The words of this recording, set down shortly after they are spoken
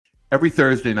Every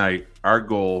Thursday night, our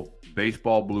goal,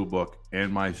 Baseball Blue Book and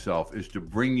myself, is to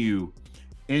bring you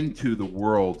into the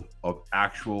world of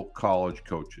actual college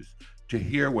coaches, to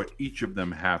hear what each of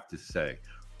them have to say,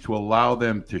 to allow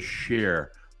them to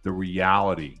share the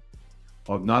reality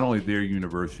of not only their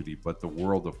university, but the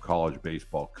world of college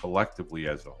baseball collectively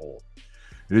as a whole.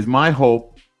 It is my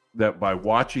hope that by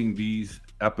watching these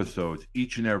episodes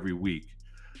each and every week,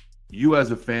 you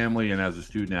as a family and as a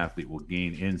student athlete will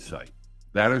gain insight.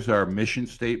 That is our mission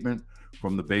statement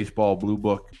from the Baseball Blue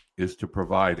Book, is to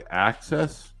provide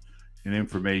access and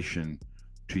information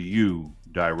to you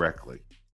directly.